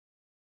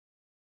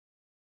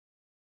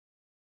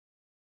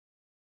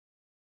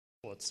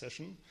fast-forward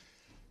session.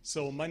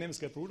 So my name is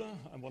Gerd Bruder.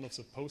 I'm one of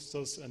the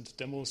posters and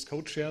demos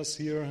co-chairs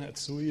here at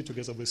SUI,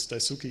 together with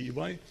Daisuke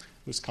Iwai,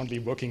 who's currently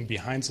working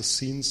behind the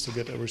scenes to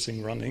get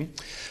everything running.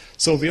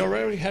 So we are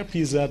very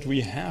happy that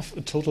we have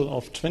a total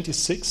of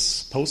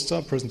 26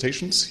 poster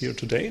presentations here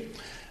today,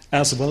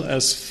 as well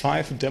as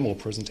 5 demo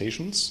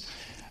presentations.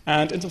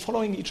 And in the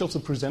following, each of the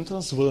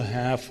presenters will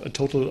have a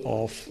total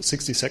of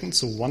 60 seconds,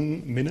 so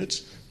 1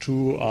 minute,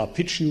 to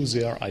pitch you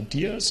their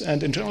ideas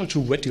and in general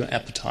to whet your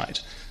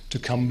appetite to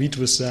come meet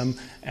with them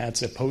at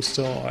their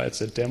poster or at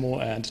their demo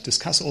and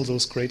discuss all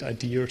those great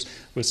ideas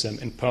with them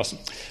in person.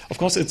 Of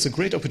course, it's a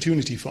great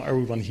opportunity for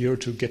everyone here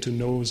to get to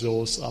know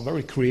those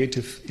very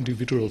creative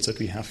individuals that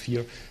we have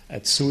here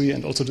at SUI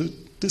and also to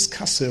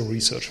discuss their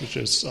research, which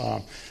is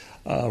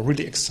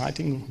really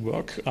exciting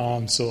work.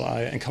 So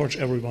I encourage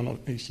every one of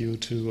you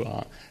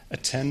to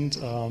attend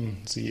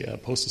the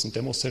posters and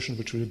demo session,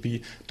 which will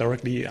be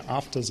directly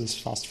after this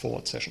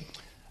fast-forward session.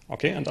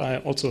 Okay, and I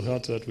also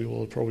heard that we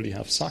will probably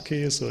have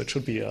sake, so it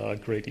should be a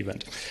great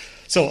event.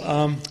 So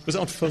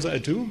without further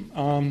ado,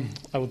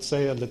 I would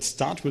say let's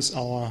start with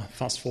our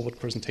fast-forward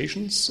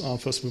presentations.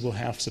 First we will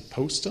have the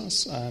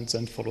posters and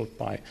then followed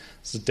by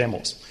the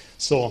demos.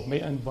 So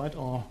may I invite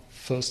our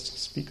first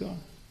speaker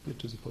here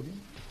to the podium?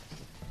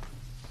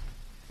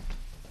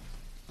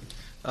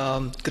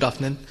 Good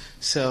afternoon.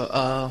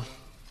 So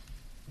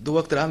the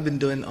work that I've been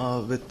doing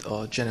with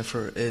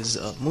Jennifer is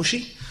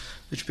Mushi,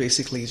 which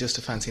basically is just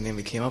a fancy name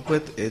we came up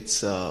with. It's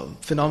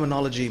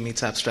phenomenology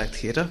meets abstract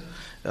theater.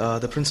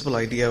 The principal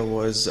idea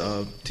was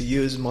to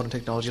use modern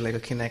technology like a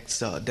Kinect's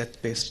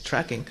depth-based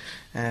tracking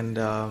and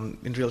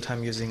in real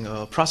time using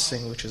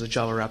processing, which is a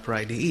Java wrapper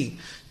IDE,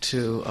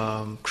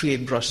 to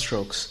create brush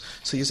strokes.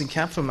 So using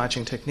camphor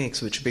matching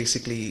techniques, which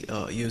basically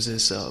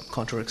uses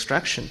contour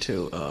extraction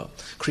to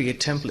create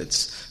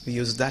templates. We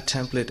use that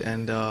template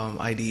and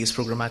IDE's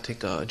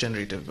programmatic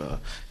generative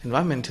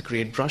environment to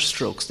create brush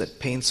strokes that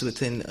paints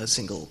within a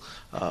single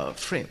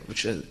frame,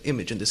 which is an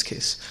image in this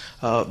case.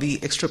 We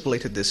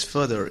extrapolated this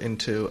further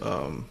into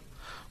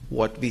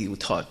what we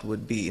thought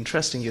would be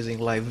interesting using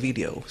live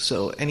video.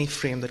 So any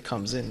frame that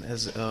comes in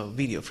has a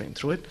video frame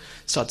through it,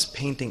 starts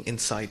painting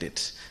inside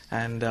it.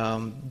 And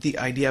the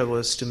idea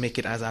was to make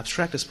it as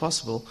abstract as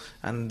possible,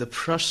 and the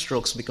brush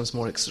strokes becomes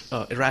more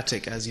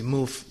erratic as you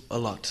move a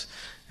lot.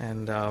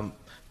 And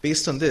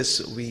based on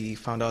this, we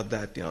found out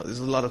that there's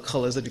a lot of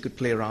colors that you could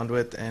play around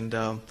with, and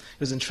it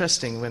was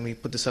interesting when we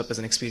put this up as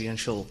an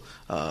experiential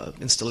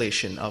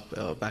installation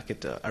up back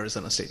at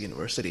Arizona State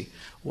University,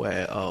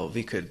 where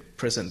we could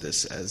present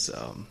this as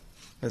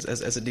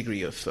a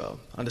degree of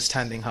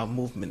understanding how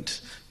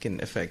movement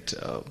can affect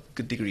a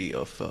good degree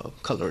of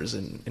colors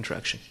and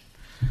interaction.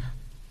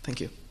 Thank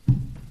you.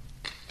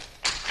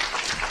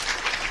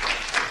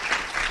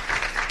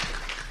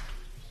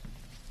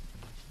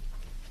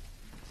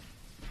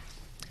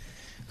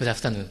 Good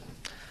afternoon.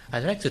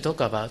 I'd like to talk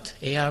about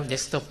AR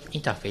desktop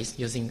interface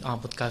using our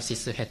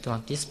podcast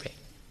head-mount display.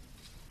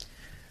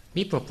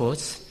 We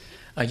propose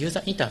a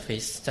user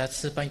interface that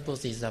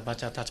superimposes the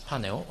virtual touch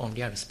panel on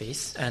real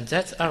space, and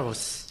that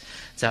allows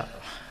the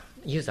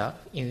user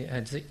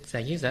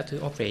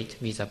to operate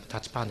with a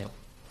touch panel.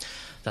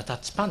 The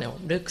touch panel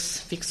looks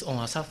fixed on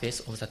a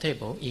surface of the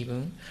table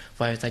even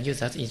while the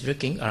user is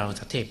looking around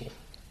the table.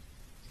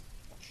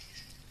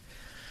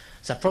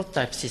 The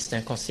prototype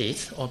system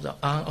consists of an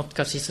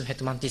optical system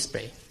head-mount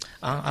display,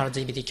 an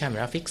RGB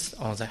camera fixed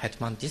on the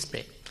head-mount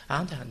display,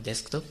 and a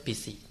desktop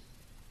PC.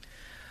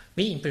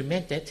 We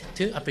implemented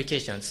 2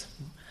 applications.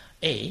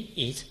 A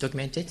is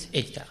documented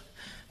editor.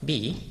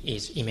 B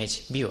is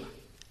image viewer.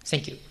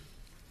 Thank you.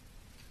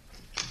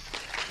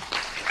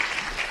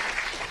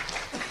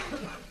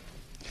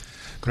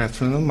 Good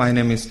afternoon. My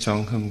name is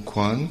Jung-Hoon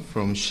Kwon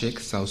from Shik,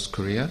 South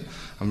Korea.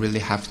 I'm really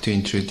happy to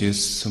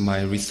introduce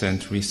my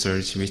recent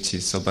research, which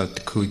is about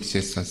the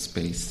coexistence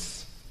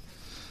space.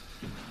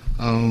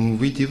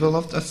 We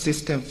developed a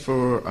system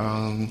for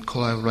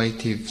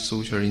collaborative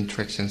social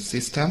interaction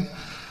system,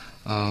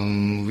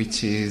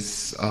 which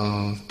is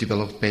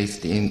developed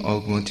based in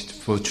augmented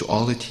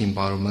virtuality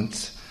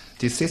environments.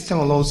 This system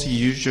allows the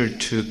user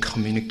to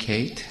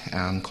communicate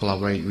and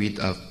collaborate with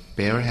a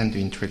bare hand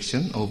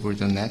interaction over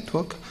the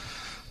network.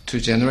 To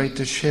generate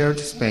the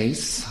shared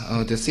space,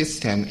 the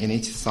system in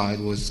each side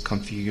was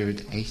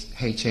configured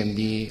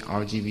HMD,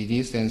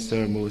 RGBD,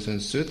 sensor, motion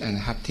suit, and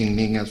haptic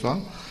link as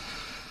well.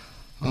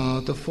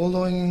 The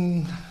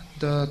following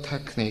the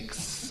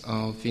techniques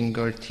of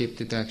fingertip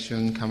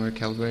detection, camera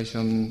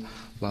calibration,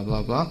 blah,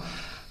 blah, blah.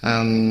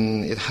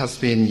 And it has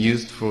been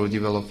used for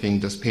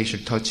developing the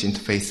spatial touch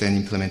interface and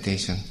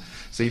implementation.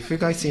 So if you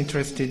guys are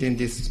interested in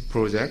this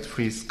project,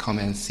 please come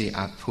and see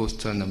at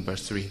poster number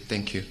 3.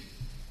 Thank you.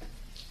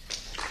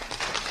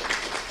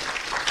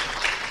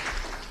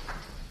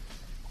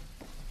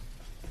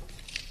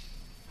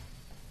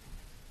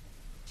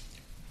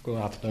 Good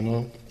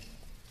afternoon.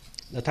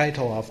 The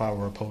title of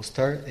our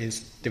poster is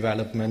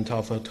Development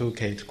of a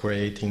Toolkit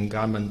Creating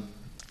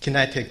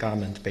Kinetic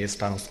Garment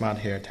Based on Smart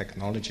Hair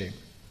Technology.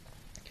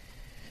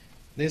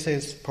 This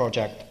is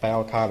Project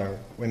Biocolor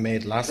we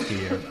made last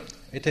year.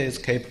 It is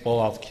capable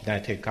of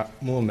kinetic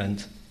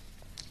movement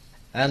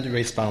and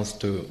response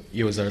to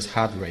users'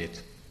 heart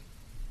rate.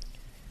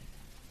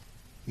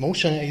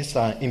 Motion is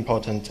an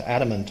important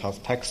element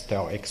of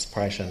textile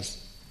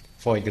expressions.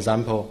 For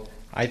example,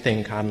 I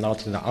think I'm not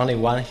the only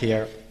one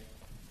here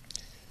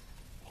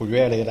who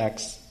really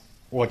likes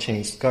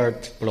watching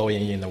skirt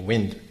blowing in the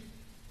wind.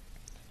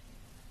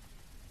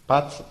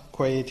 But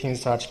creating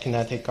such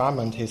kinetic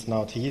garment is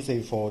not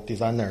easy for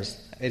designers.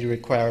 It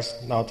requires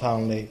not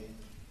only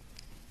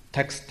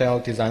textile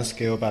design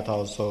skill, but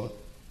also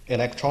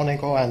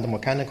electronical and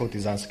mechanical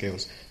design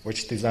skills,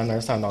 which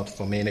designers are not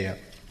familiar.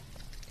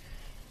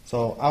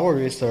 So our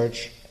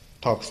research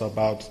talks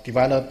about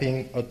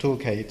developing a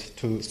toolkit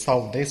to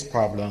solve this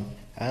problem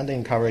and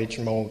encourage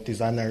more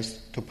designers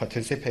to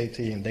participate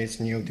in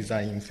this new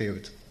design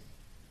field.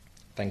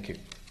 Thank you.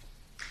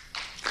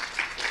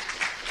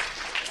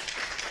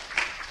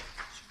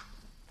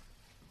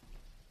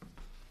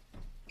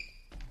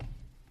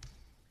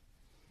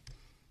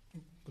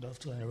 Good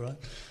afternoon, everyone.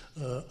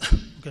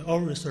 Our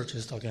research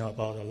is talking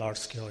about a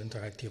large-scale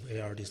interactive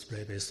AR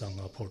display based on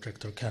a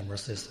projector camera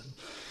system.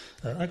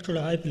 Actually,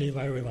 I believe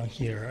everyone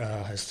here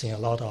has seen a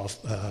lot of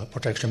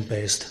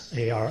projection-based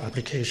AR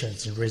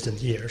applications in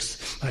recent years,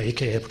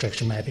 aka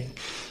projection mapping.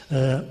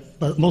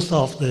 But most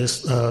of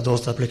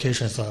those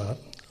applications are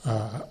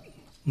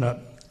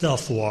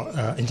for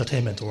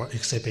entertainment or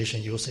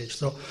exhibition usage.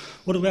 So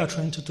what we are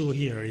trying to do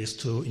here is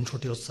to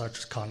introduce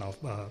such kind of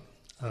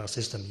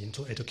system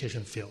into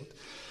education field.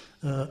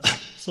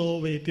 So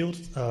we built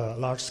a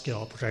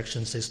large-scale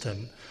projection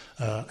system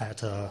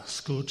at a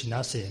school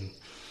gymnasium.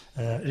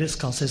 It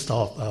consists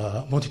of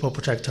multiple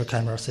projector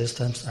camera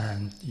systems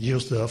and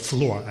use the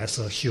floor as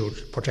a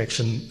huge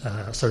projection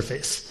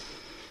surface.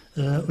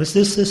 With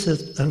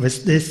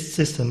this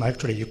system,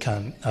 actually, you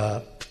can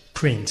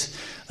print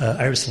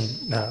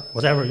everything,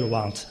 whatever you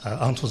want,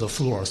 onto the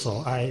floor.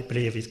 So I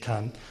believe it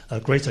can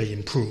greatly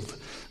improve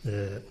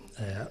the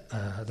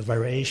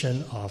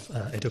variation of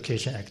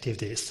education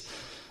activities.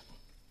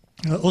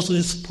 Also,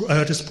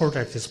 this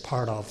project is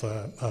part of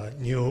a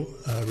new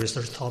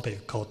research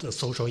topic called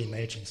social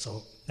imaging.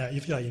 So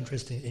if you are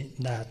interested in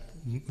that,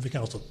 we can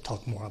also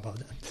talk more about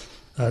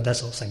that.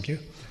 That's all. Thank you.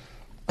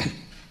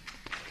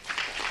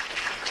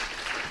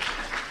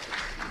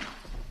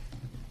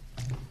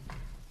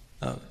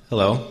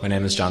 Hello, my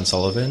name is John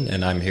Sullivan,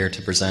 and I'm here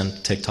to present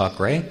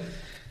TickTockRay.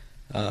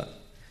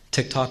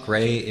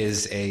 TickTockRay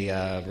is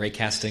a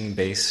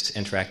raycasting-based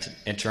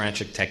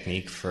interactive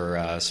technique for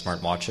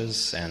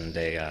smartwatches and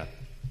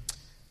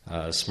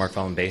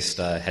smartphone-based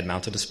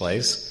head-mounted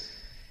displays.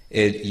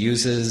 It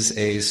uses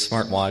a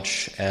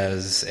smartwatch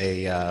as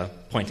a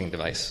pointing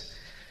device.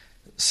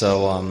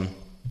 So,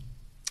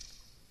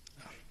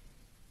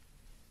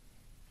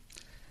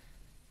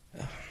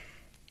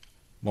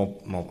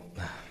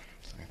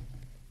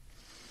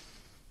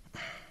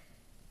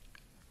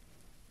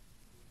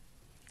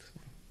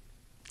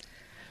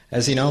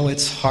 as you know,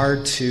 it's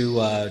hard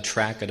to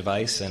track a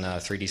device in a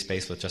 3D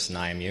space with just an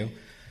IMU.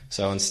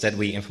 So instead,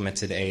 we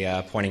implemented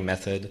a pointing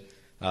method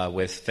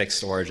with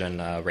fixed origin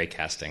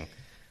raycasting.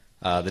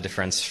 The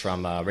difference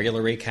from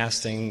regular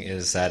raycasting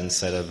is that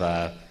instead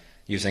of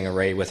using a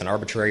ray with an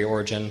arbitrary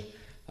origin,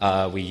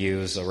 we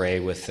use a ray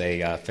with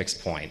a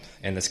fixed point.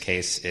 In this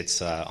case,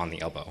 it's on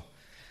the elbow.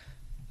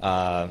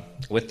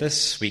 With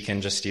this, we can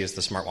just use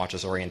the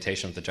smartwatch's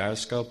orientation of the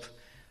gyroscope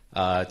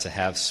to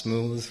have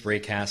smooth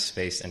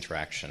raycast-based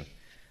interaction.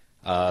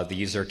 The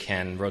user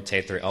can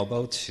rotate their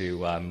elbow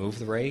to move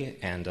the ray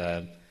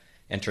and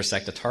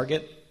intersect a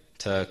target.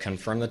 To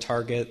confirm the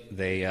target,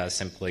 they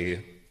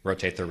simply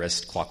rotate their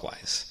wrist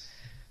clockwise.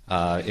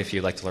 If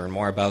you'd like to learn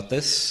more about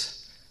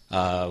this,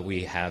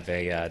 we have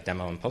a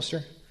demo and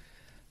poster.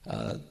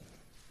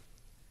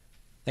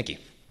 Thank you.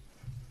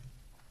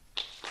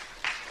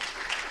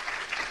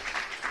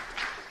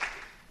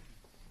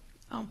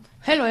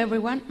 Hello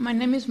everyone, my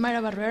name is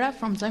Mayra Barrera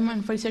from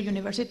Simon Fraser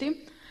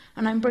University,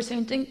 and I'm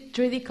presenting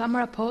 3D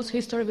camera pose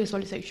history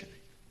visualization.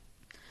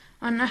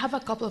 And I have a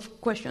couple of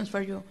questions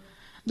for you.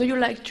 Do you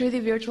like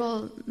 3D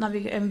virtual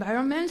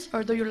environments,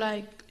 or do you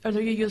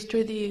use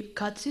 3D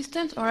CAD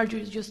systems, or are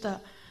you just a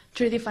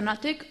 3D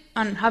fanatic?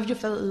 And have you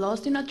felt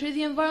lost in a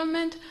 3D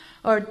environment,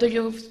 or do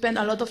you spend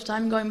a lot of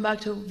time going back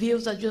to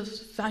views that you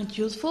find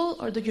useful,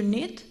 or do you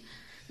need?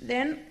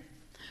 Then,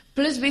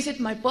 please visit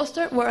my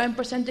poster where I'm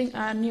presenting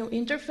a new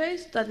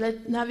interface that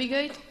lets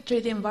navigate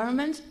 3D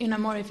environments in a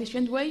more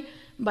efficient way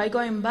by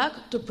going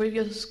back to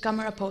previous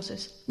camera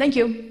poses. Thank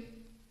you.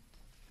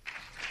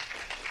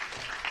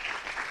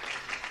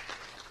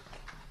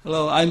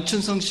 Hello, I'm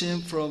Chun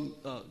Sung-shin from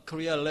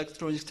Korea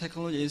Electronics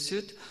Technology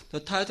Institute. The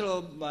title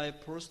of my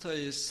poster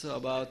is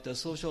about the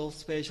social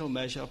spatial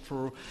measure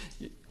for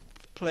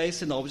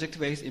place and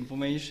object-based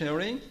information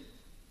sharing.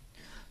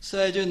 So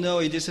as you know,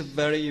 it is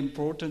very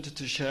important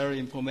to share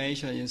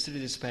information in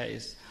 3D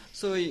space.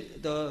 So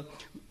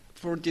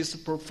for this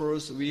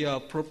purpose, we are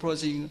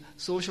proposing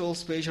social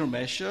spatial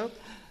measure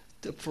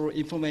for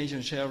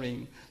information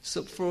sharing.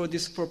 So for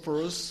this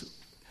purpose,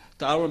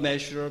 our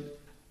measure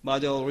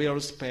model real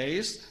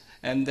space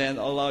and then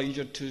allow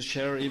user to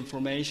share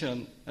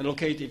information and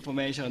locate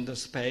information in the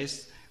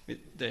space with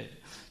the.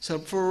 So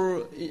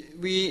for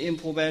we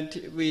implement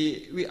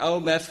our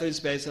method is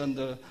based on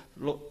the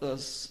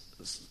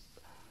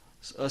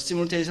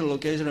simultaneous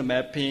location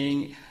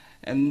mapping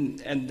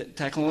and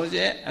technology,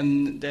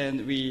 and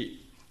then we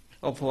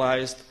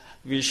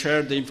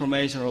share the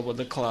information over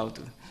the cloud.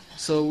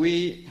 So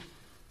we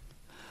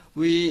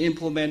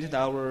implemented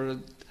our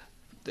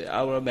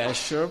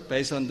measure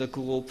based on the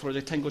Google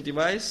Project Tango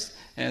device,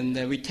 and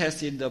then we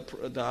tested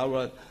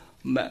our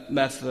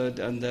method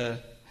and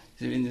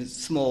in a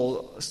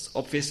small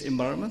office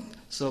environment.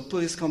 So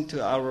please come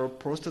to our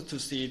poster to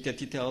see the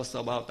details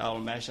about our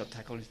measure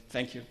technology.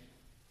 Thank you.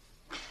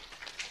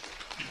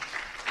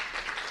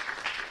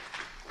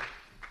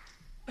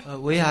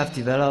 We have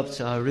developed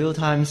a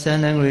real-time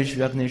sign language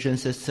recognition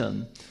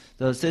system.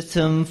 The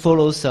system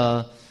follows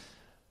an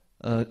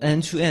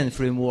end-to-end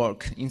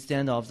framework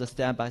instead of the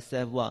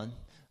step-by-step one,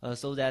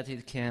 so that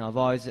it can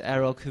avoid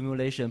error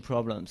accumulation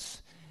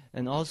problems.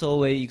 And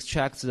also we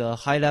extract the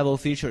high-level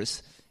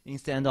features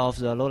instead of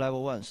the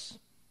low-level ones.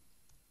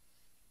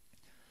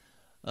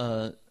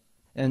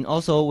 And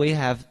also we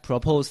have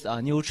proposed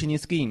a new training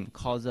scheme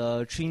called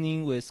the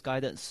training with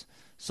guidance,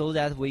 so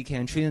that we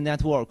can train the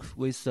network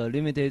with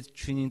limited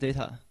training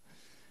data.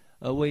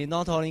 We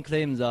not only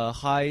claim the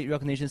high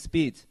recognition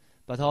speed,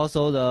 but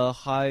also the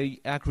high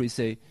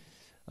accuracy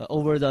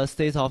over the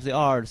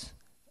state-of-the-art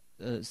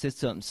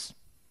systems.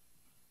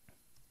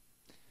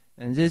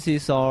 And this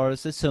is our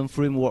system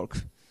framework.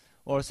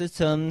 Our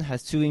system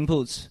has two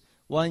inputs.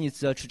 One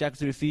is the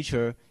trajectory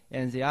feature,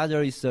 and the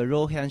other is the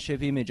raw hand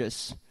shape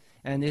images.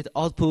 And it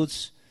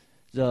outputs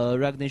the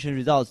recognition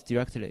results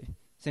directly.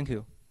 Thank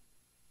you.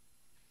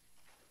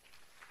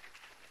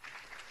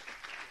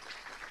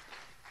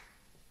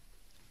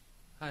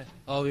 Hi,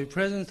 we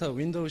present a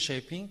window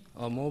shaping,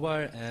 a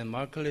mobile and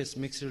markerless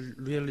mixed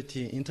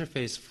reality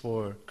interface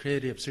for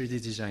creative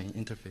 3D design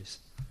interface.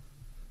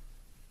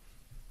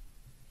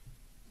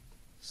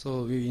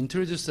 So we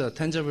introduced a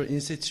tangible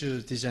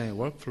in-situ design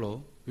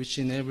workflow, which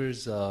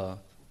enables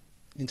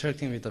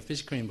interacting with the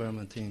physical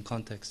environment in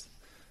context.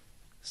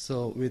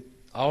 So with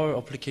our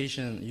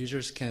application,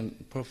 users can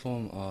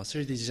perform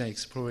 3D design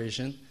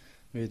exploration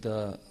with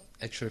the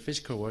actual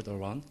physical world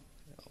around.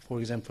 For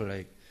example,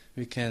 like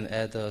we can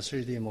add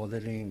 3D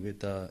modeling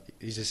with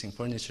existing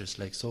furniture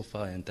like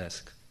sofa and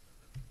desk.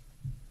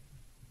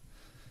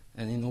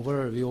 And in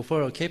overall, we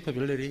offer a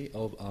capability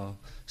of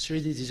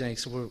 3D design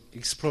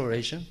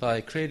exploration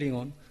by creating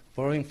on,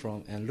 borrowing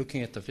from, and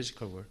looking at the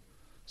physical world.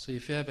 So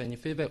if you have any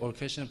feedback or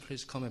question,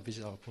 please come and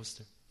visit our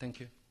poster. Thank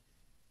you.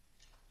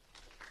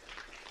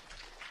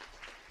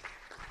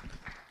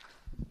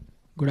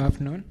 Good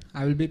afternoon.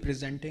 I will be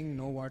presenting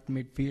Know What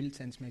Midfield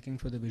Sense Making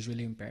for the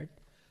Visually Impaired.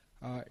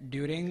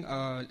 During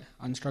an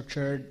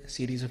unstructured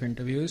series of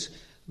interviews,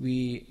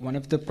 one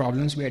of the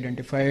problems we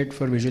identified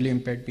for visually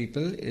impaired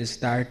people is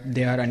that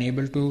they are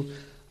unable to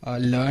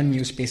learn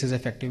new spaces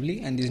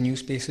effectively, and these new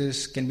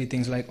spaces can be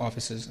things like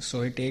offices.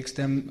 So it takes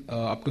them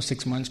up to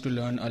 6 months to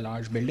learn a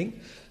large building.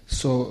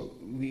 So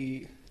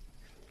we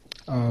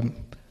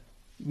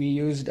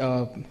used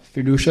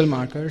fiducial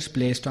markers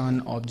placed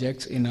on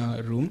objects in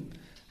a room,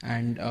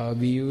 and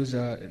we use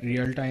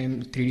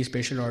real-time 3D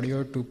spatial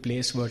audio to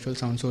place virtual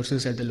sound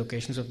sources at the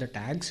locations of the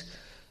tags.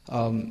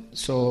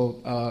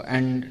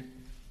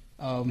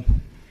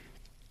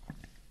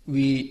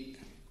 We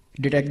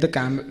detect the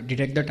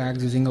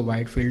tags using a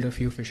wide field of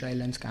view fisheye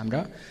lens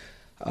camera.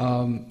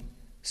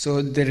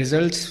 So the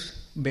results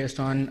based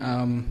on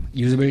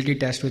usability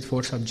test with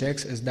 4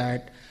 subjects is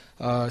that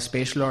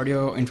spatial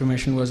audio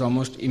information was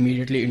almost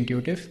immediately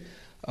intuitive.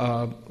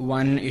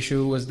 One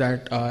issue was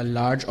that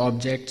large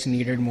objects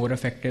needed more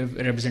effective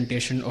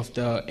representation of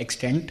the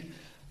extent,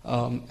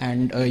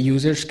 and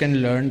users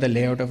can learn the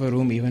layout of a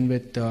room even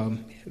with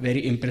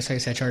very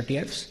imprecise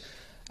HRTFs.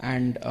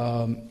 And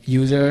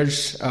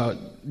users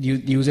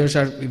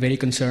are very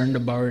concerned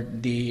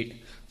about the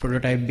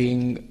prototype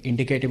being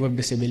indicative of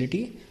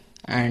disability,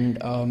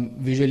 and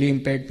visually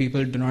impaired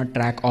people do not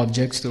track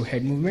objects through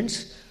head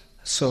movements.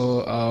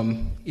 So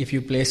if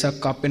you place a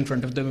cup in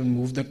front of them and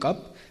move the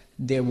cup,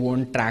 they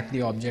won't track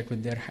the object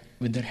with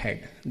their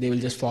head. They will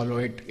just follow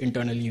it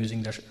internally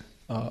using their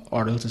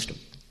oral system.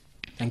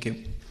 Thank you.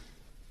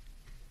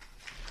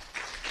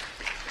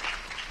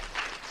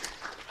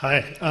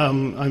 Hi,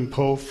 I'm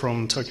Paul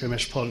from Tokyo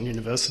Metropolitan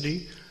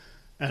University,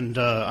 and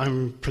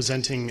I'm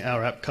presenting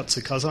our app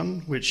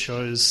Katsukazan, which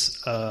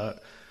shows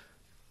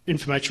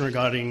information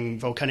regarding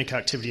volcanic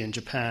activity in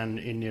Japan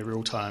in near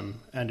real time,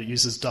 and it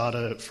uses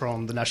data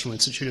from the National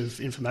Institute of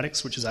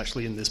Informatics, which is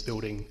actually in this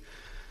building.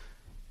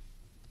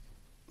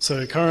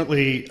 So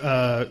currently,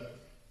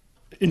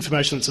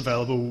 information that's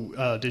available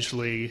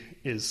digitally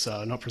is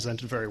not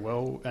presented very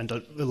well, and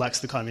it lacks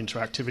the kind of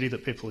interactivity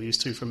that people are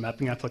used to from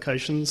mapping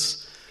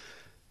applications.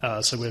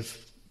 So we've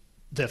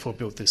therefore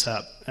built this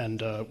app,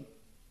 and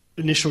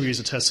initial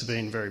user tests have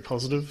been very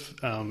positive,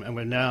 and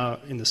we're now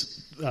in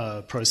this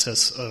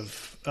process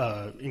of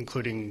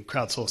including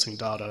crowdsourcing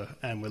data,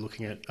 and we're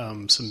looking at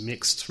some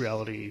mixed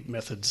reality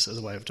methods as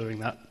a way of doing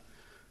that.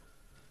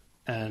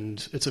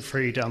 And it's a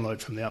free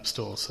download from the App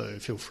Store, so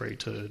feel free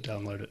to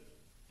download it.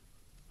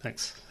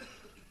 Thanks.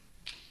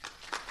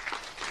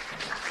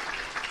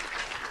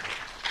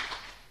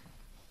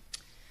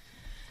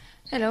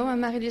 Hello,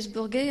 I'm Marie-Lise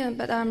Bourguet,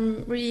 but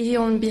I'm really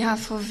here on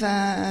behalf of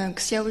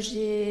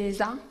Xiaojie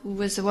Zhang, who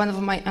was one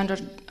of my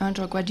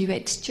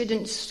undergraduate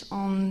students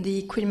on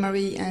the Queen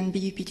Mary and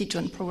BUPT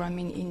joint program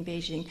in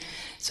Beijing.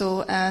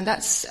 So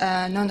that's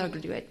an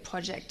undergraduate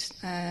project.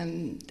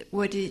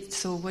 What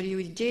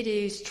we did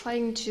is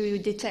trying to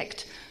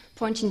detect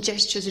pointing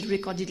gestures in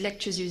recorded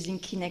lectures using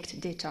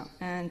Kinect data.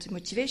 And the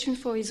motivation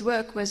for his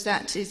work was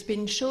that it's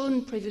been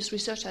shown, previous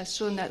research has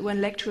shown that when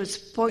lecturers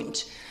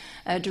point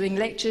during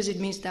lectures, it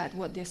means that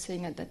what they're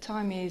saying at that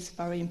time is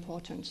very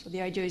important. So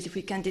the idea is if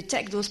we can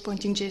detect those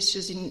pointing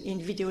gestures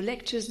in video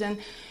lectures, then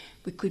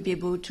we could be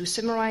able to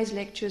summarize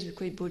lectures, we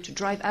could be able to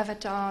drive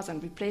avatars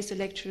and replace the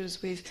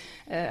lecturers with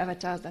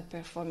avatars that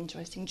perform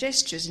interesting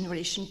gestures in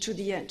relation to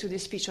the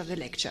speech of the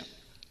lecture.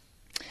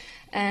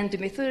 And the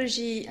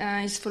methodology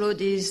is followed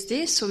is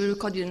this. So we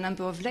recorded a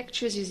number of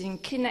lectures using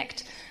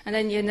Kinect, and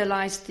then he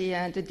analyzed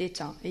the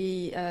data.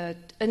 He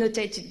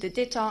annotated the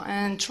data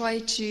and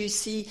tried to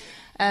see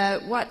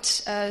what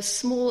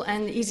small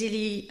and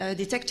easily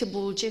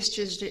detectable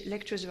gestures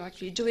lecturers are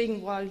actually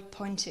doing while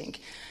pointing.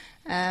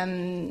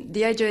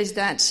 The idea is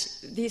that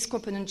these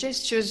component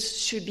gestures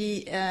should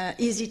be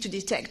easy to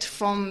detect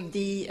from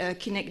the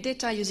Kinect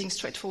data using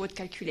straightforward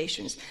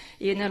calculations.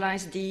 He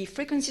analyzed the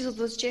frequencies of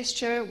those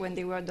gestures when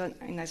they were done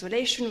in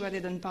isolation, were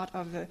they done part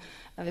of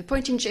a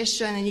pointing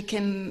gesture, and he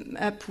came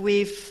up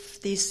with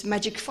this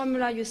magic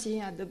formula you see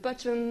at the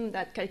bottom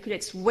that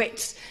calculates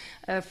weights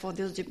for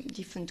those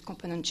different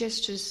component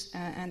gestures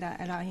and that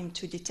allow him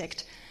to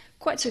detect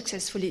quite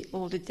successfully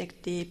all the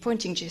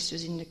pointing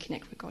gestures in the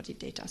Kinect recorded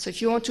data. So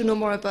if you want to know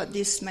more about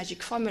this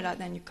magic formula,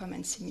 then you come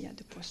and see me at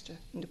the poster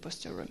in the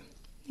poster room.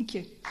 Thank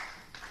you.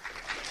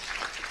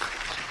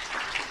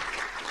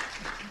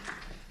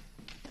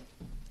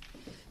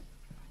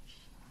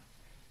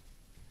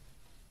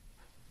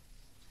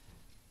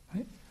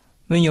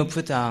 When you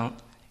put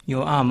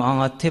your arm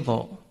on a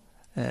table,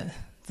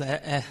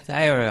 the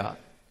area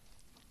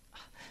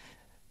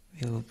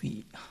will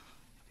be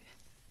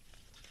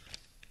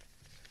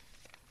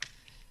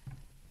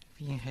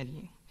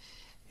heading.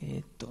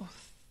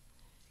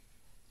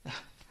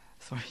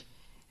 Sorry.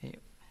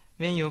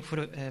 When you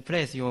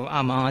place your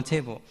arm on a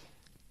table,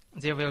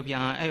 there will be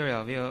an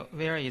area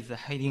where is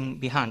hiding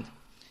behind.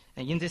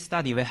 And in this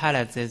study, we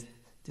highlight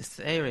this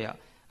area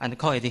and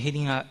call it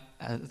hidden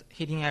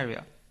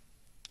area.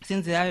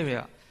 Since the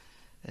area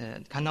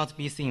cannot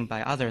be seen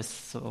by others,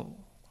 so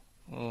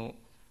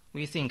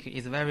we think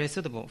it's very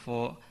suitable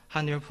for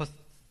 100%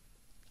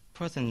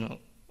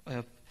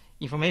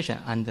 information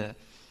and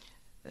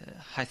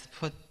has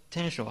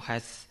potential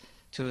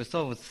to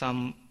solve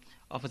some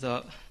of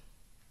the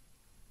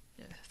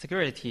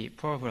security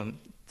problem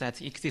that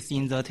exists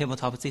in the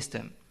tabletop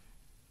system.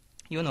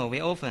 You know, we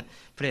often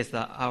place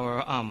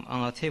our arm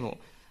on a table.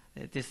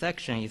 This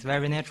action is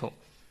very natural.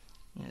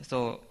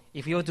 So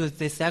if you do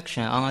this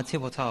action on a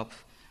tabletop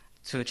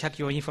to check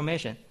your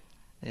information,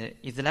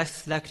 it's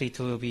less likely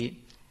to be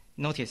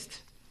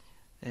noticed.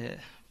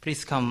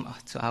 Please come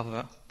to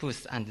our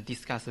booth and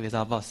discuss with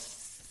our boss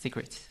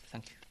secrets.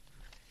 Thank you.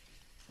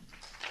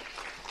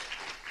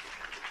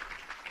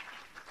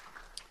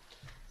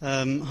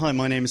 Hi,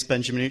 my name is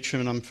Benjamin Utram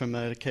and I'm from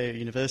Keio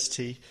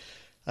University.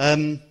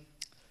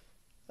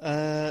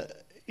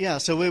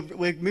 So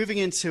we're moving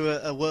into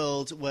a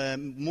world where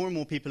more and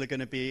more people are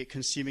going to be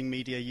consuming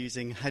media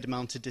using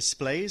head-mounted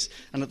displays,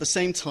 and at the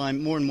same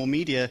time, more and more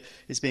media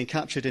is being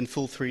captured in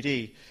full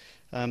 3D.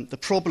 The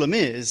problem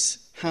is,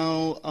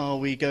 how are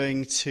we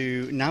going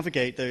to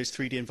navigate those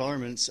 3D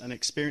environments and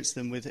experience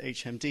them with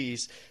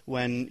HMDs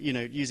when,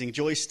 using a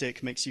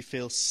joystick makes you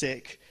feel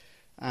sick,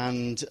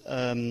 and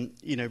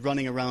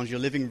running around your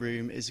living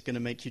room is going to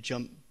make you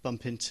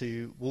bump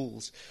into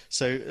walls.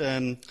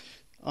 So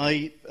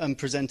I am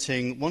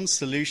presenting one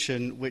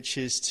solution, which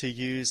is to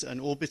use an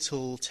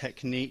orbital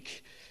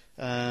technique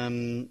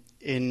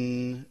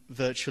in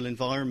virtual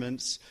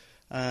environments.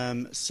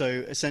 So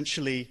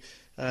essentially,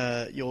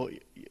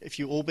 if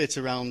you orbit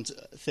around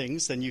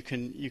things, then you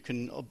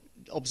can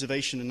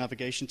observation and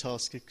navigation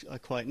tasks are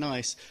quite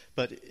nice,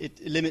 but it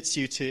limits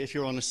you to, if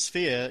you're on a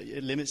sphere,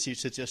 it limits you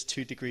to just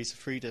 2 degrees of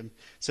freedom.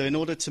 So in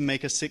order to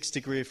make a 6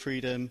 degree of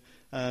freedom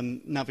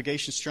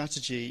navigation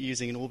strategy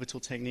using an orbital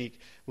technique,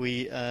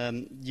 we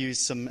use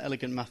some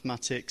elegant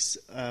mathematics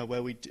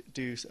where we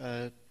do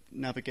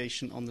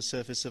navigation on the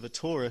surface of a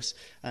torus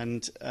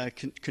and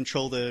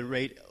control the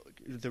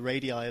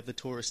radii of the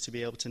torus to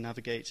be able to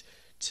navigate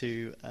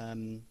to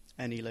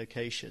any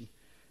location.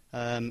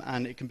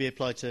 And it can be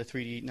applied to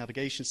 3D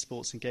navigation,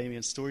 sports and gaming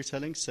and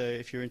storytelling. So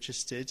if you're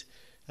interested,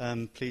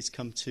 please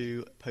come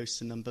to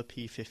poster number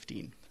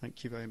P15.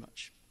 Thank you very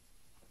much.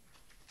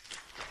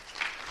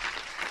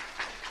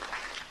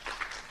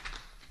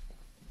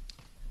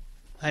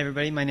 Hi,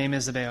 everybody. My name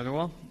is Abhay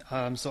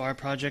Agarwal. So our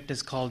project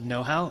is called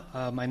Know-How.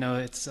 I know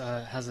it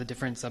has a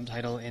different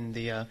subtitle in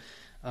the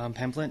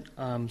pamphlet.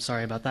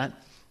 Sorry about that.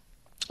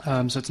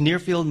 So it's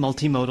near-field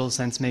multimodal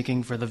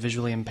sense-making for the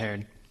visually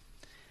impaired.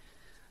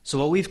 So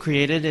what we've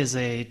created is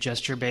a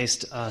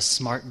gesture-based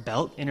smart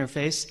belt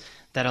interface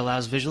that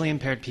allows visually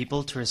impaired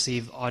people to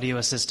receive audio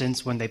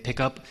assistance when they pick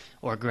up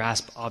or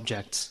grasp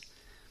objects.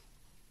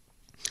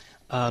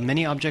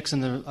 Many objects in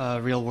the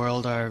real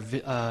world are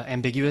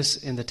ambiguous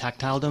in the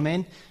tactile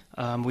domain.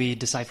 We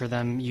decipher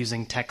them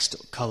using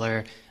text,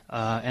 color,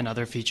 and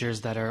other features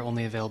that are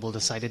only available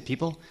to sighted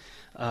people.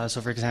 So,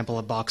 for example,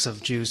 a box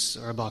of juice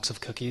or a box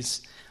of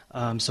cookies.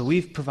 So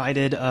we've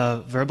provided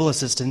verbal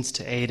assistance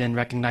to aid in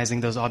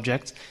recognizing those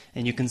objects,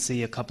 and you can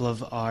see a couple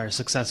of our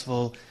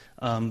successful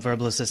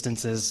verbal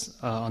assistances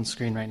on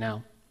screen right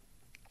now.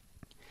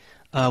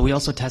 We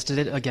also tested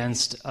it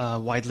against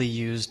widely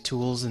used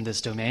tools in this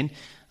domain.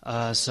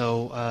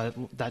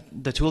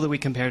 The tool that we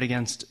compared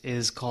against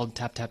is called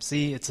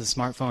TapTapC. It's a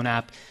smartphone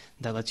app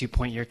that lets you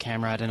point your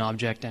camera at an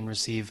object and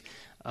receive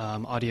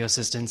audio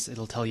assistance.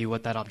 It'll tell you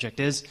what that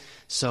object is.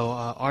 So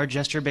our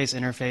gesture-based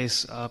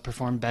interface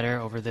performed better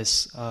over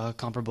this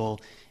comparable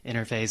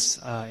interface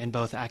in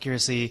both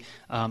accuracy,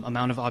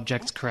 amount of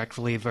objects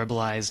correctly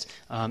verbalized,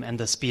 and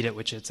the speed at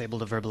which it's able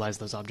to verbalize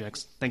those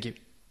objects. Thank you.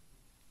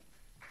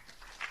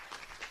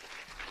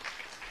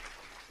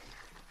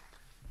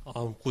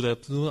 Good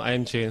afternoon. I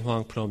am Jae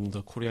Hwang from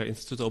the Korea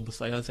Institute of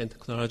Science and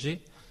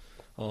Technology.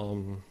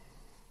 In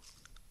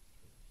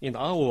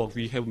our work,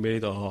 we have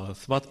made a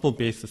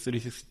smartphone-based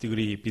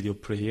 360-degree video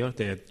player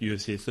that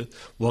uses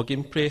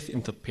work-in-place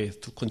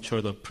interface to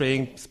control the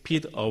playing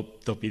speed of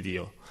the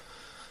video.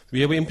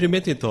 We have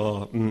implemented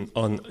an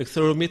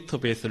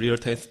accelerometer-based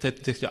real-time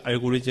statistics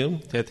algorithm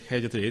that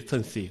has the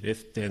latency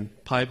less than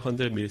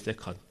 500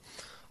 milliseconds.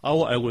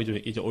 Our algorithm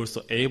is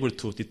also able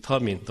to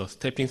determine the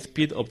stepping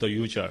speed of the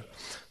user.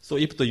 So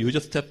if the user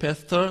steps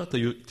faster,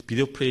 the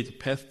video plays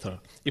faster.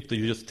 If the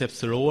user steps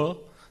slower,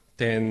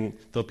 then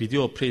the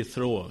video plays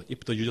slower.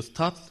 If the user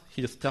stops,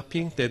 he's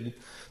stopping, then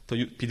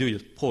the video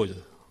is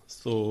paused.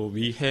 So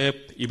we have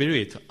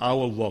evaluated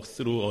our work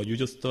through a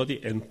user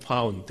study and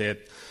found that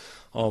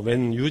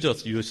when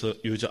users use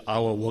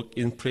our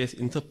work-in-place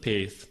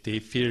interface, they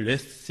feel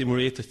less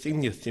simulated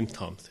sickness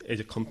symptoms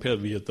as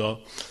compared with the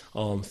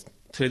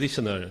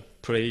traditional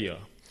player.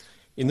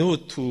 In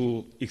order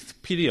to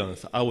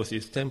experience our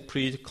system,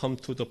 please come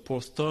to the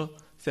poster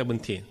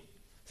 17.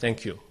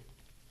 Thank you.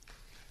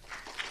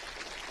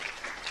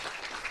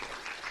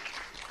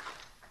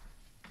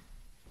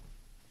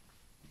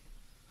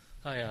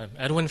 Hi, I'm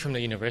Edwin from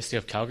the University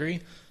of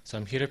Calgary. So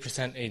I'm here to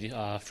present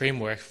a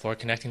framework for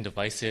connecting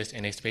devices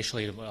in a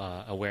spatially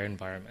aware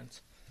environment.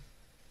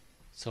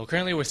 So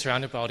currently we're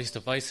surrounded by all these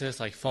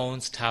devices like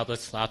phones,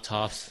 tablets,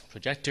 laptops,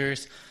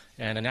 projectors,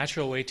 and a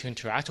natural way to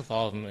interact with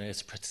all of them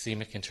is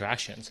prosemic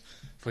interactions.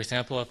 For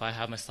example, if I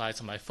have my slides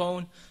on my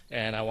phone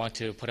and I want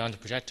to put it on the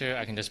projector,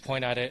 I can just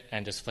point at it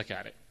and just flick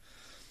at it.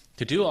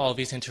 To do all of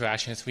these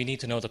interactions, we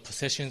need to know the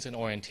positions and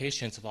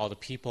orientations of all the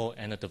people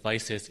and the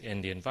devices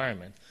in the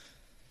environment.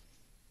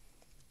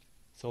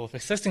 So with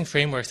existing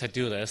frameworks that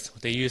do this,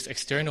 they use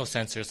external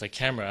sensors like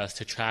cameras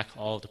to track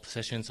all of the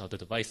positions of the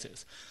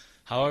devices.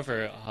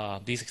 However,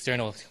 these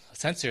external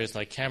sensors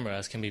like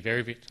cameras can be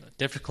very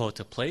difficult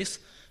to place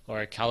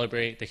or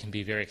calibrate. They can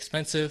be very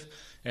expensive.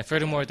 And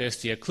furthermore, there's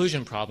the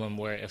occlusion problem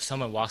where if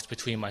someone walks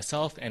between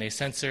myself and a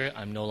sensor,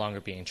 I'm no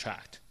longer being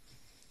tracked.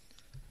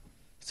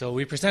 So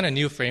we present a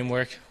new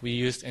framework. We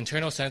used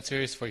internal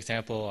sensors, for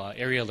example,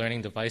 area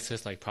learning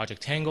devices like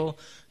Project Tangle.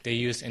 They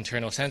use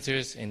internal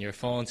sensors in your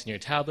phones and your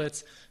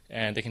tablets,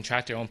 and they can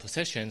track their own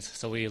positions.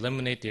 So we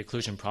eliminate the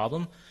occlusion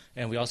problem,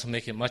 and we also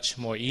make it much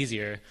more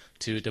easier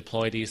to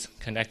deploy these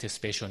connected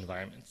spatial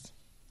environments.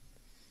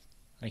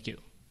 Thank you.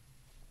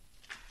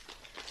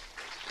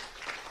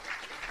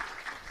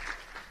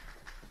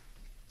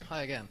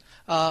 Hi again.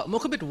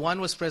 Mokobit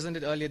 1 was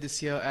presented earlier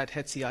this year at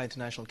HCI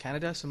International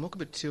Canada. So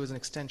Mokobit 2 is an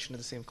extension of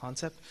the same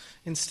concept.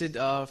 Instead,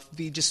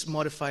 we just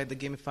modified the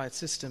gamified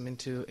system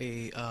into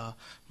a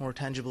more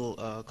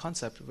tangible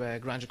concept where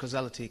Granger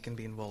causality can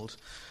be involved.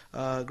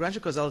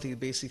 Granger causality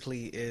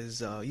basically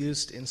is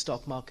used in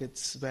stock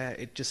markets where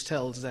it just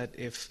tells that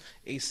if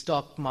a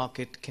stock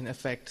market can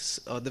affect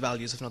the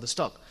values of another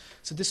stock.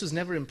 So this was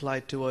never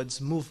implied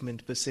towards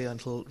movement per se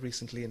until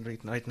recently and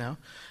right now.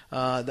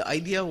 The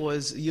idea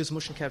was use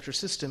motion capture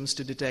systems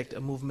to detect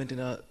a movement in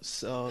a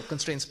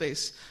constrained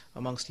space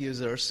amongst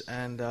users,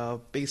 and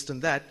based on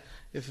that,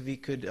 if we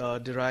could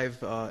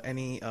derive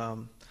any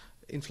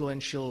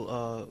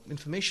influential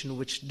information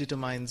which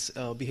determines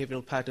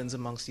behavioral patterns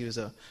amongst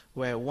user,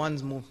 where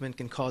one's movement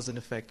can cause and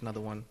affect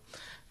another one.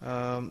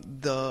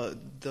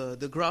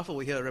 The graph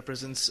over here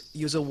represents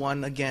user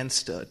 1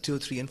 against 2,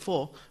 3, and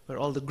 4, where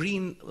all the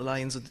green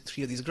lines of the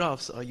 3 of these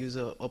graphs are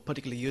user or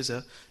particular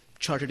user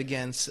charted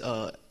against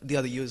the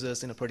other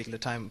users in a particular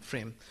time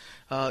frame.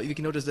 You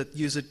can notice that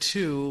user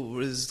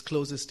 2 is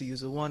closest to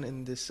user 1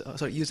 in this,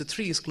 user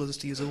 3 is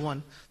closest to user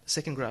 1. The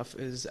second graph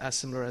is as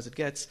similar as it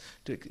gets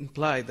to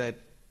imply that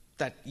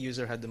that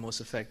user had the most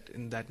effect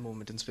in that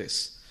moment in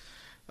space.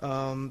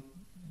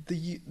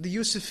 The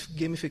use of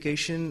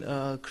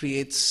gamification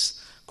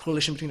creates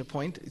correlation between a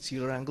point, its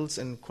Euler angles,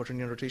 and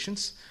quaternion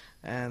rotations.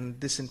 And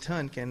this in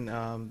turn can,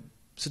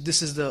 so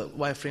this is the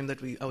wireframe that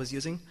I was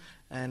using,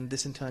 and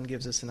this in turn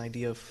gives us an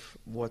idea of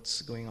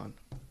what's going on.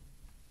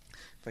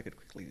 If I could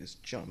quickly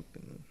just jump.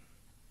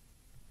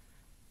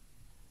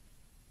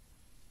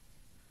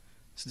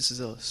 So this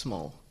is a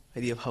small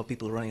idea of how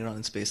people are running around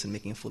in space and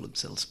making a fool of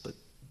themselves, but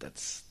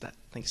that's that.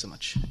 Thank you so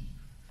much.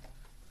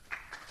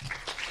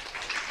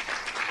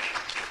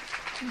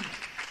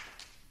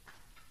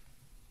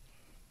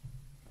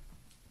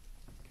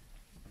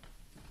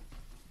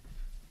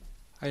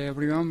 Hi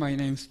everyone, my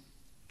name is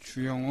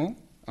Ju Young-ho.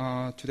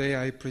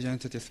 Today I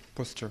present this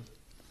poster.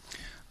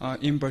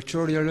 In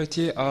virtual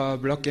reality,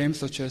 block games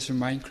such as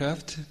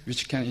Minecraft,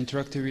 which can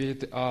interact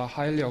with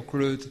highly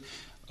occluded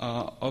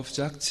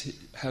objects,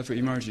 have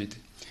emerged.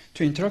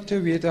 To interact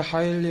with a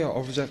highly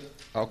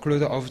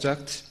occluded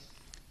object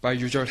by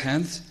user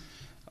hands,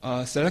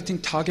 selecting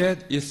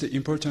target is the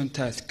important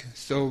task.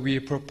 So we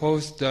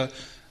propose the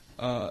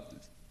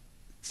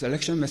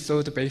selection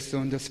method based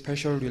on the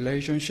spatial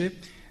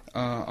relationship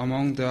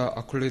among the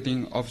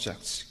occluding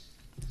objects.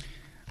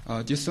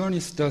 This one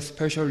is the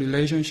spatial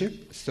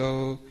relationship,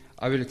 so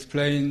I will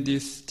explain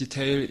this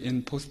detail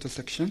in poster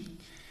section.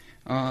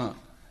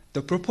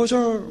 The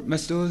proposal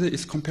method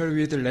is compared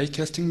with the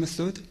Raycasting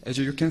method. As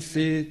you can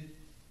see,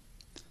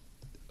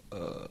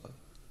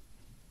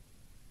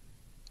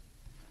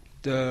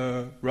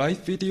 the right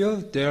video,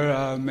 there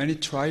are many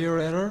trial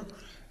errors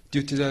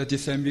due to the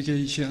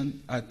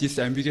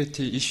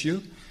disambiguity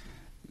issue.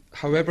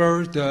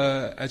 However,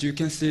 as you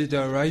can see,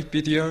 the right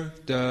video,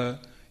 the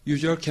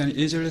user can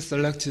easily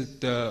select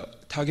the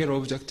target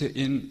object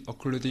in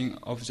occluding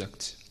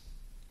object.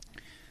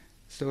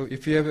 So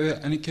if you have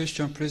any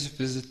question, please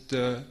visit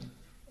the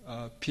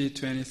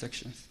P20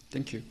 sections.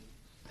 Thank you.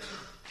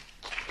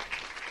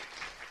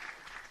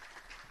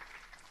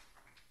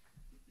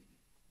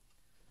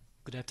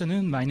 Good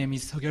afternoon. My name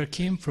is Seogyeol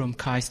Kim from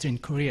KAIST in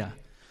Korea.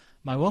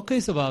 My work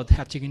is about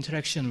haptic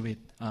interaction with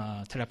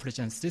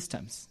telepresence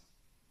systems.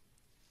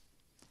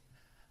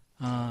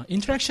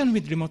 Interaction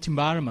with remote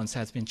environments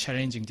has been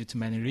challenging due to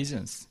many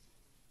reasons.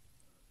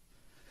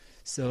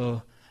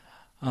 So,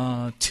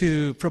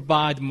 to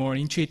provide more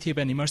intuitive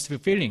and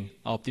immersive feeling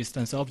of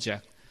distance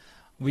object,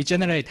 we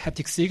generate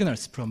haptic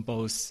signals from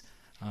both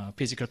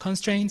physical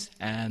constraints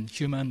and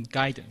human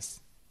guidance.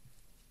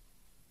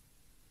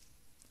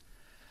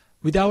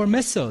 With our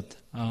method,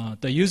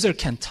 the user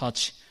can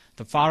touch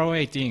the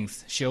faraway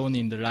things shown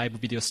in the live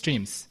video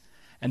streams,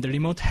 and the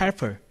remote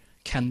helper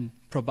can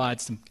provide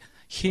some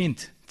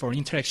hint for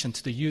interaction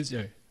to the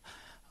user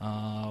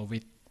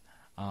with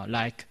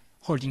like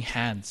holding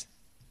hands.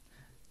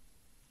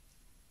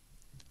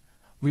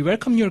 We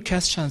welcome your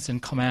questions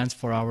and comments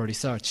for our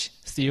research.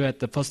 See you at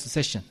the first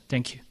session.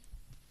 Thank you.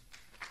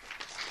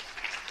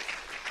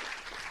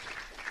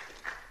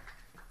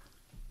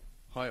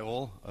 Hi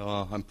all,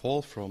 I'm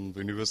Paul from the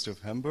University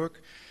of Hamburg.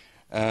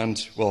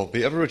 And well,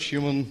 the average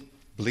human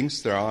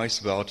blinks their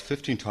eyes about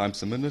 15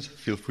 times a minute.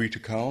 Feel free to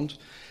count.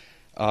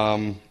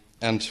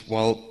 And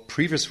while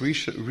previous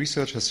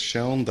research has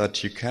shown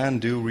that you can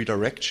do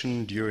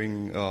redirection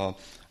during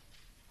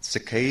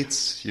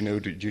saccades,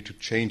 due to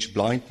change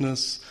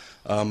blindness,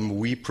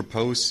 we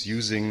propose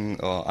using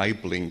eye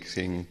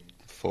blinking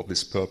for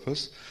this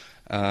purpose.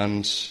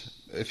 And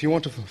if you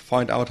want to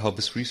find out how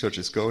this research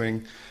is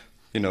going,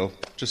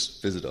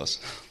 just visit us.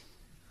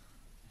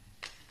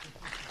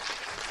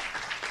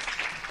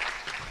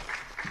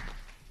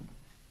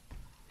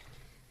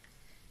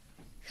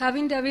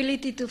 Having the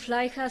ability to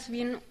fly has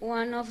been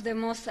one of the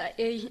most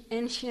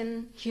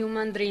ancient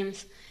human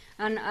dreams.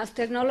 And as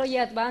technology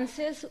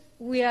advances,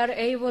 we are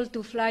able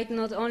to fly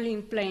not only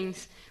in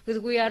planes,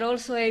 but we are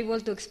also able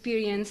to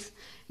experience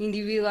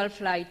individual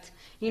flight.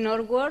 In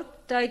our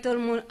work,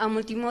 titled A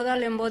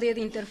Multimodal Embodied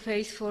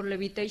Interface for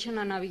Levitation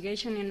and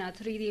Navigation in a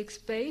 3D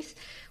Space,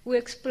 we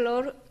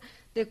explore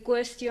the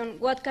question,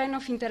 what kind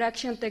of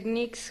interaction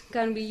techniques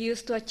can be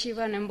used to achieve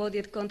an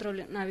embodied control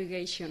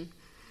navigation?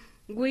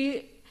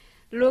 We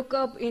look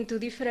up into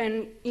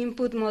different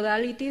input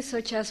modalities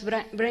such as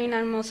brain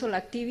and muscle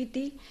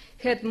activity,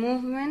 head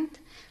movement,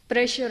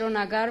 pressure on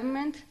a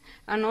garment,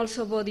 and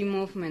also body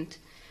movement.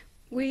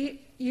 We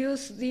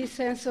use this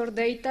sensor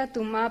data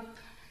to map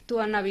to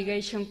a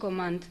navigation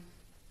command.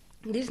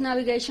 This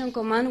navigation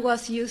command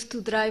was used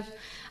to drive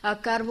a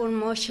carbon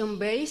motion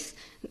base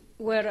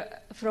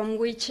from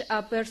which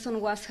a person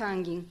was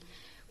hanging.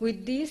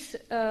 With this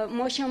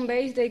motion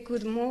base, they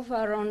could move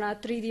around a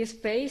 3D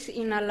space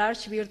in a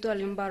large virtual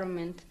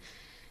environment.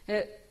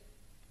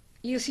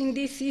 Using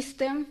this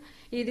system,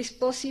 it is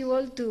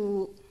possible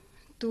to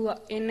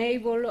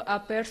enable a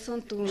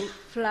person to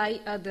fly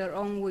at their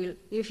own will.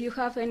 If you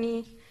have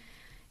any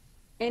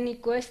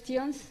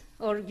questions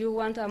or you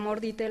want a more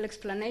detailed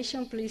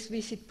explanation, please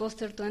visit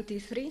poster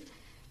 23.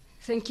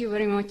 Thank you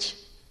very much.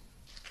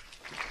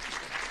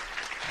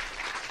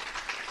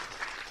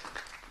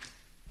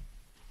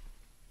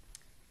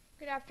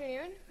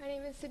 afternoon. My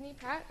name is Sydney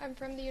Pratt. I'm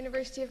from the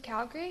University of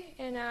Calgary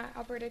in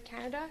Alberta,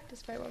 Canada,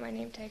 despite what my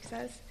name tag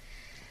says.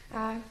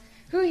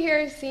 Who here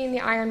has seen the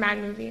Iron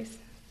Man movies?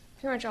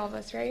 Pretty much all of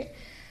us, right?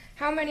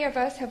 How many of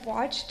us have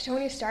watched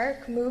Tony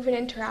Stark move and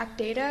interact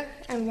data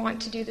and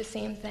want to do the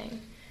same thing,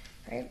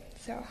 right?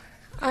 So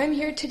I'm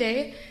here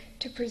today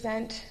to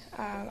present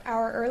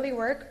our early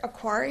work,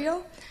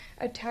 Aquario,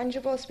 a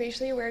tangible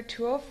spatially aware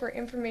tool for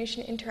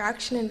information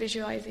interaction and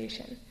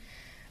visualization.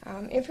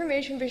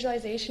 Information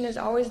visualization is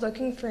always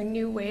looking for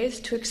new ways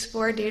to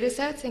explore data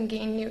sets and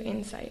gain new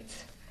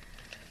insights.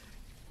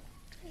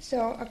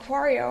 So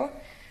Aquario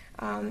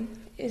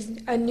is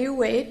a new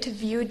way to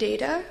view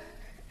data,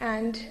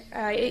 and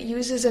it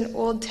uses an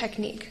old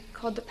technique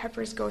called the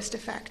Pepper's Ghost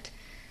effect.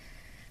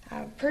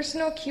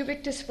 Personal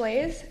cubic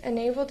displays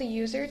enable the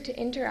user to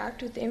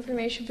interact with the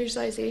information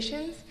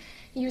visualizations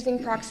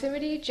using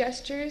proximity,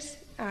 gestures,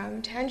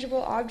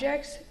 tangible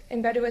objects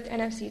embedded with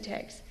NFC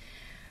tags.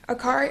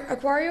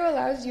 Aquario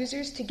allows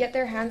users to get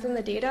their hands on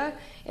the data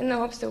in the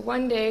hopes that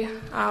one day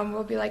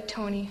we'll be like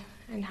Tony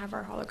and have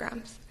our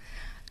holograms.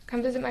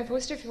 Come visit my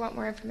poster if you want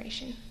more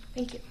information.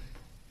 Thank you.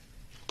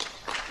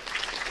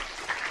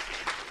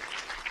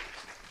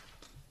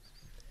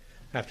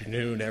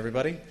 Afternoon,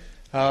 everybody.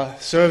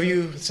 So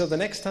the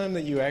next time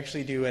that you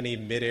actually do any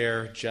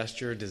mid-air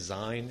gesture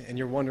design and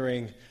you're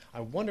wondering,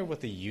 I wonder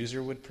what the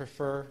user would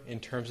prefer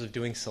in terms of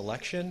doing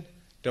selection,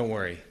 don't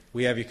worry,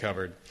 we have you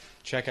covered.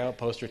 Check out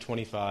poster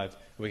 25, and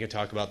we can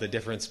talk about the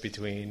difference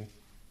between,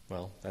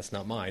 well, that's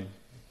not mine.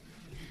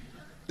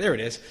 There it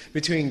is,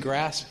 between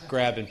grasp,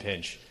 grab, and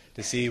pinch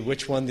to see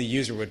which one the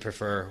user would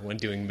prefer when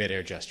doing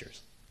mid-air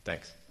gestures.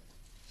 Thanks.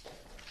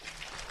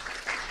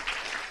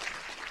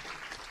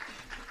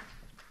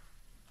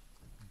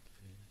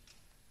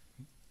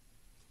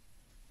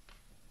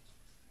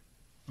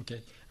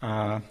 Okay.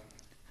 Hello.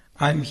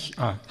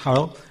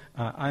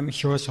 I'm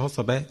Hiroshi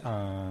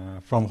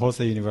Hosobe from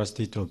Hosei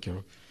University,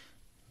 Tokyo.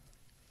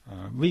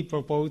 We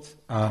propose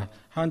a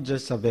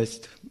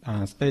hand-gesture-based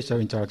spatial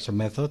interaction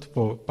method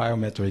for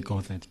biometric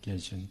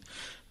authentication.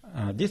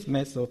 This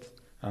method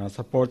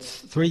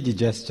supports 3D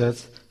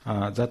gestures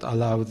that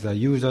allow the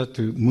user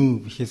to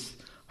move his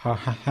or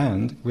her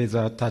hand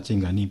without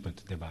touching an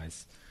input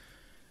device.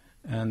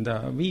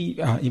 And we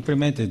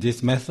implemented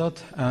this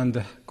method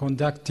and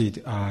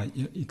conducted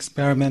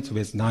experiments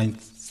with 9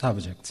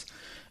 subjects.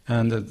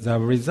 And the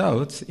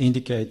results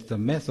indicate the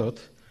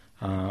method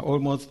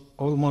almost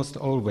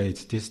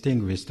always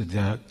distinguished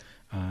their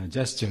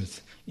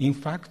gestures. In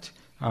fact,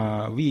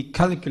 we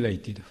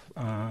calculated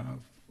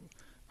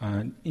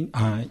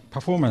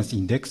performance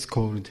index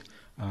called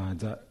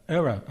the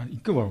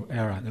equal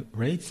error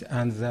rates,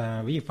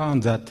 and we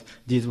found that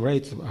these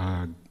rates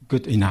are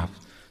good enough.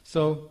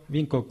 So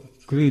we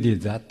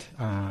concluded that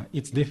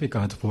it's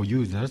difficult for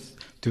users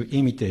to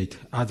imitate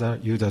other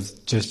users'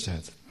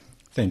 gestures.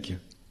 Thank you.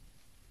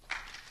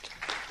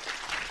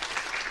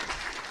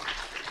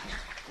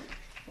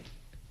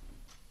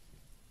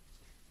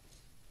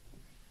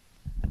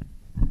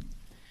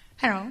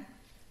 Hello.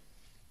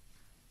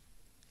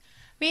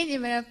 We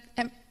developed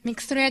a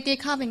mixed reality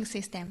carving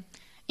system.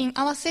 In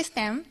our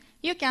system,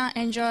 you can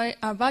enjoy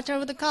a virtual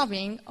wood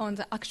carving on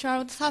the actual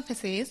wood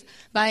surfaces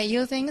by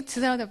using a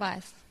chisel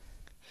device.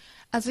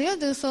 As you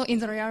do so in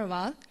the real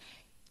world,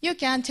 you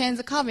can change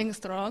the carving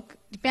stroke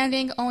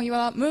depending on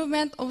your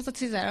movement of the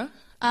chisel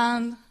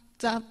and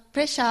the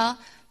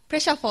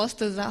pressure force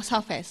to the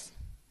surface.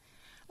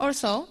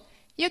 Also,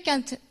 you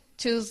can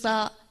choose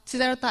the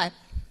chisel type.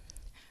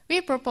 We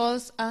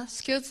propose a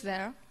skewed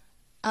chisel,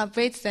 a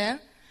blade chisel,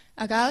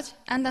 a gouge,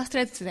 and a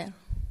straight chisel.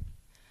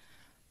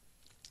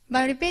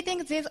 By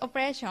repeating these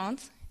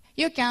operations,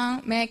 you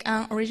can make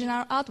an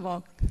original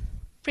artwork.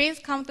 Please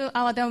come to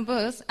our demo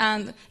booth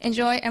and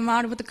enjoy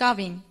MR wood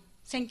carving.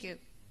 Thank you.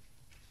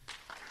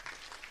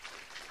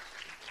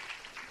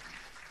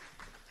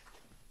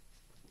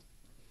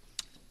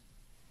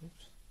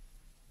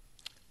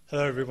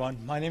 Hello,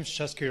 everyone. My name is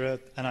Jaskirat,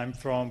 and I'm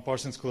from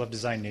Parsons School of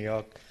Design, New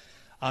York.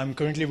 I'm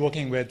currently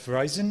working with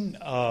Verizon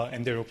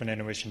in their Open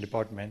Innovation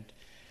Department.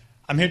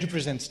 I'm here to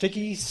present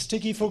Stickie.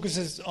 Stickie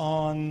focuses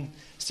on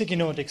sticky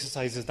note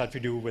exercises that we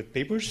do with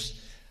papers.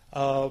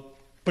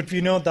 But we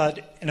know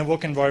that in a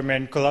work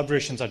environment,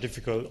 collaborations are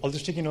difficult. Although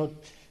sticky note,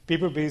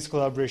 paper-based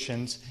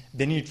collaborations,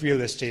 they need real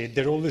estate.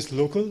 They're always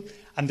local,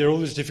 and they're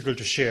always difficult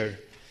to share.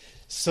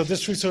 So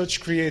this research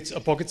creates a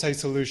pocket-sized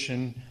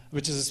solution,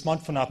 which is a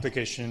smartphone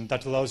application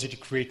that allows you to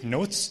create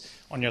notes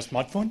on your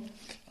smartphone,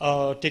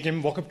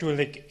 walk up to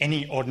like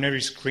any ordinary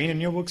screen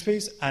in your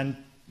workspace, and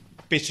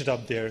paste it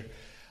up there.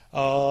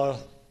 I'll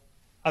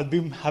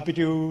be happy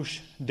to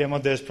demo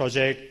this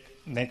project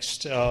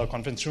next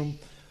conference room.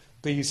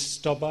 Please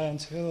stop by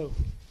and say hello.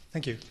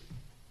 Thank you.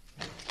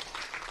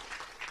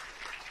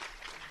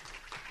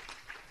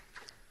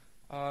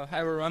 Hi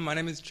everyone, my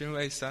name is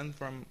Junwei Sun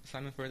from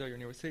Simon Fraser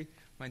University.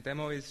 My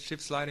demo is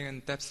shift sliding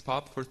and depth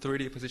pop for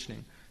 3D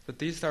positioning. So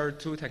these are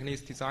 2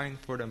 techniques designed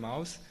for the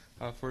mouse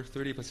for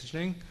 3D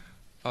positioning.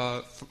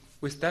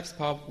 With depth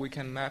pop, we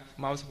can map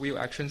mouse wheel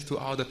actions to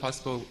all the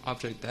possible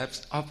object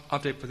depths,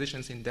 object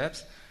positions in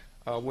depth,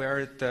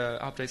 where the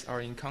objects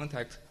are in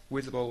contact,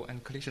 visible,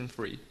 and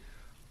collision-free.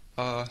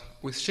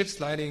 With shift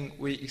sliding,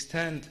 we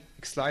extend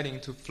sliding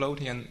to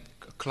floating and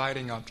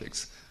colliding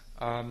objects.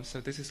 So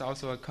this is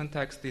also a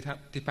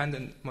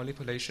context-dependent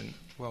manipulation,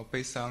 well,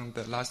 based on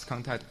the last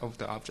contact of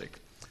the object.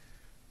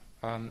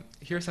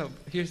 Here's a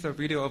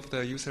video of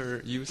the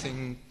user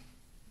using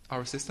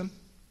our system.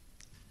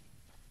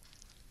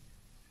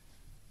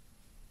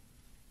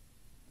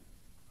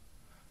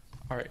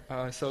 All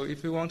right, so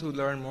if you want to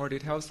learn more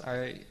details,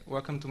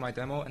 welcome to my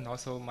demo and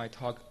also my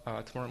talk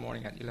tomorrow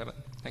morning at 11.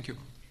 Thank you.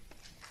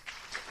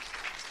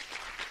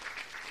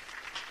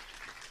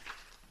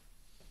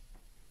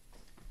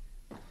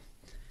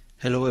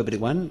 Hello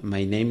everyone,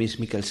 my name is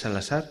Mikel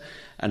Salazar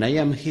and I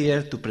am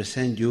here to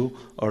present you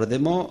our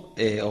demo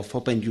of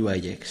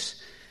OpenUIX,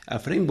 a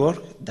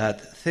framework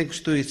that, thanks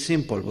to its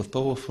simple but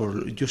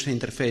powerful user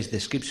interface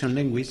description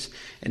language,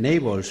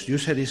 enables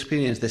user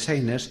experience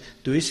designers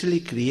to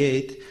easily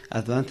create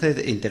advanced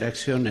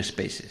interaction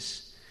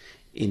spaces.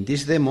 In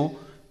this demo,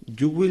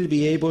 you will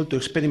be able to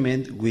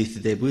experiment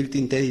with the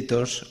built-in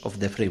editors of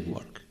the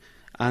framework,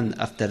 and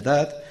after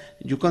that,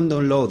 you can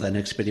download an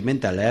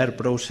experimental AR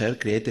browser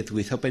created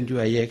with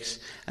OpenUIX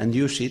and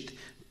use it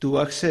to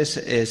access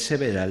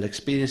several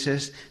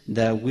experiences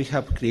that we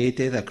have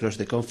created across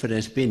the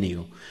conference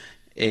venue,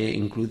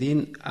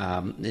 including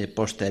a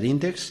poster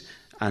index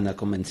and a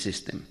comment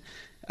system.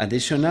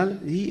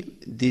 Additionally,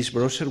 this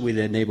browser will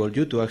enable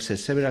you to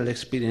access several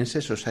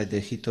experiences outside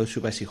the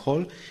Hitoshibasi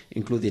Hall,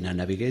 including a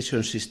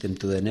navigation system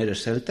to the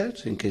nearest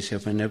shelters in case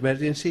of an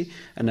emergency,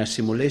 and a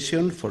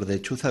simulation for the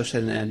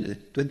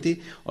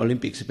 2020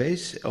 Olympics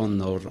based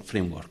on our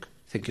framework.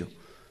 Thank you.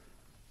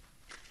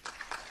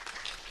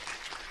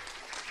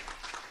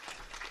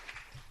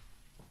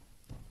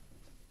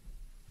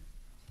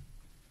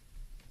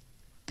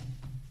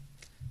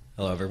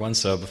 Hello everyone,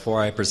 so before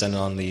I present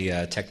on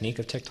the technique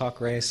of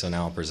TickTockRay, so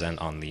now I'll present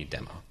on the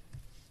demo.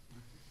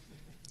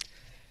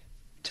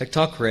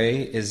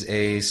 TickTockRay is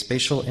a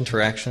spatial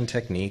interaction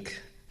technique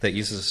that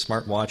uses a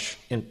smartwatch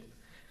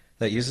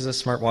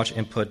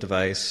input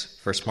device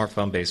for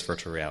smartphone-based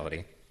virtual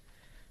reality.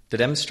 To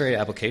demonstrate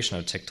application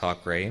of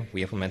TickTockRay,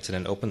 we implemented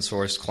an open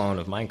source clone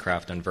of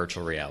Minecraft in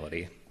virtual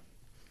reality.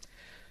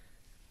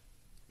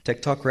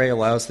 TickTockRay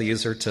allows the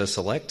user to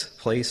select,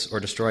 place,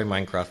 or destroy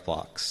Minecraft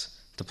blocks.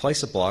 To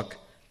place a block,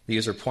 the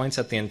user points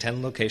at the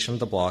intended location of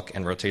the block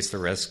and rotates the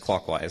wrist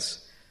clockwise.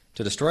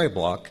 To destroy a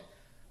block,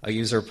 a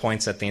user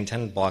points at the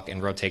intended block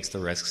and rotates the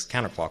wrist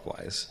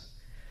counterclockwise.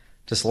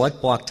 To select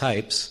block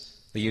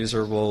types, the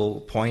user will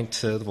point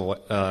to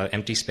the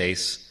empty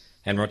space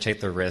and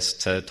rotate the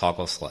wrist to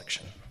toggle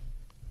selection.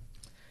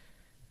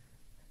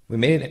 We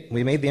made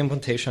the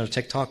implementation of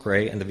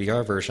TickTockRay and the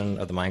VR version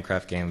of the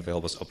Minecraft game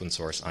available as open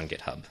source on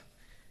GitHub.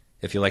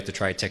 If you'd like to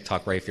try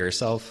TickTockRay for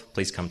yourself,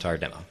 please come to our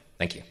demo.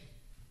 Thank you.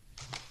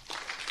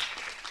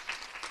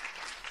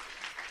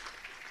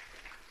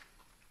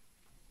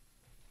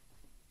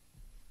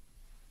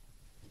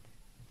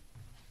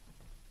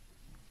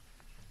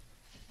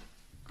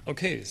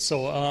 Okay,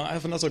 so I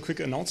have another quick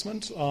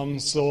announcement.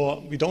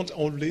 So we don't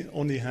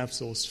only have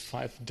those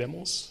 5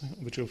 demos,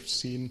 which you've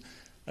seen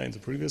in the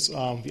previous.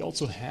 We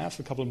also have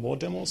a couple more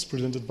demos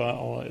presented by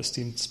our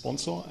esteemed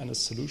sponsor, NS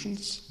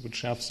Solutions,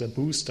 which have their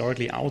booth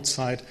directly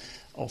outside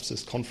of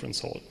this conference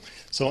hall.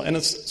 So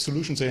NS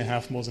Solutions, they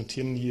have more than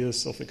 10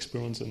 years of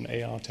experience in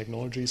AR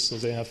technologies, so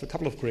they have a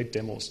couple of great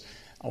demos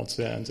out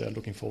there, and they're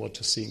looking forward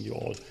to seeing you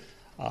all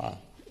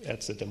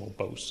at the demo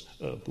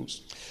booth.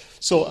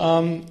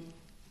 So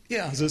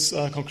yeah, this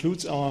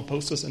concludes our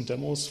posters and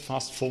demos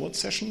fast forward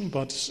session,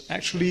 but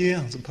actually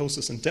the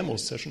posters and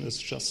demos session is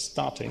just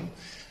starting.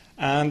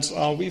 And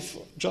we've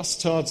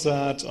just heard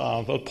that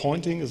well,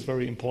 pointing is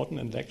very important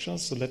in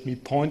lectures, so let me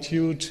point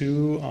you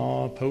to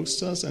our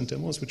posters and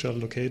demos, which are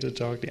located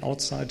directly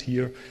outside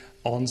here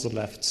on the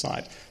left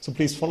side. So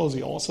please follow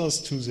the authors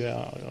to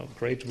their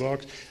great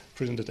work,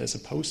 presented as a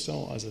poster,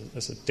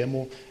 as a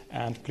demo,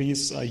 and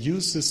please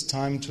use this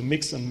time to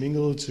mix and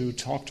mingle, to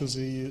talk to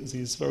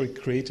these very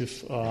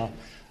creative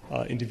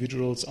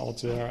individuals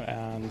out there,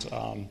 and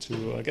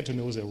to get to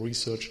know their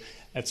research,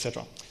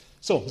 etc.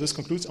 So this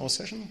concludes our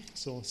session.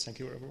 So thank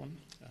you, everyone.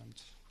 And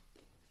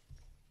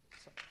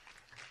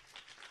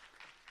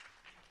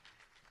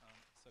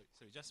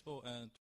so just for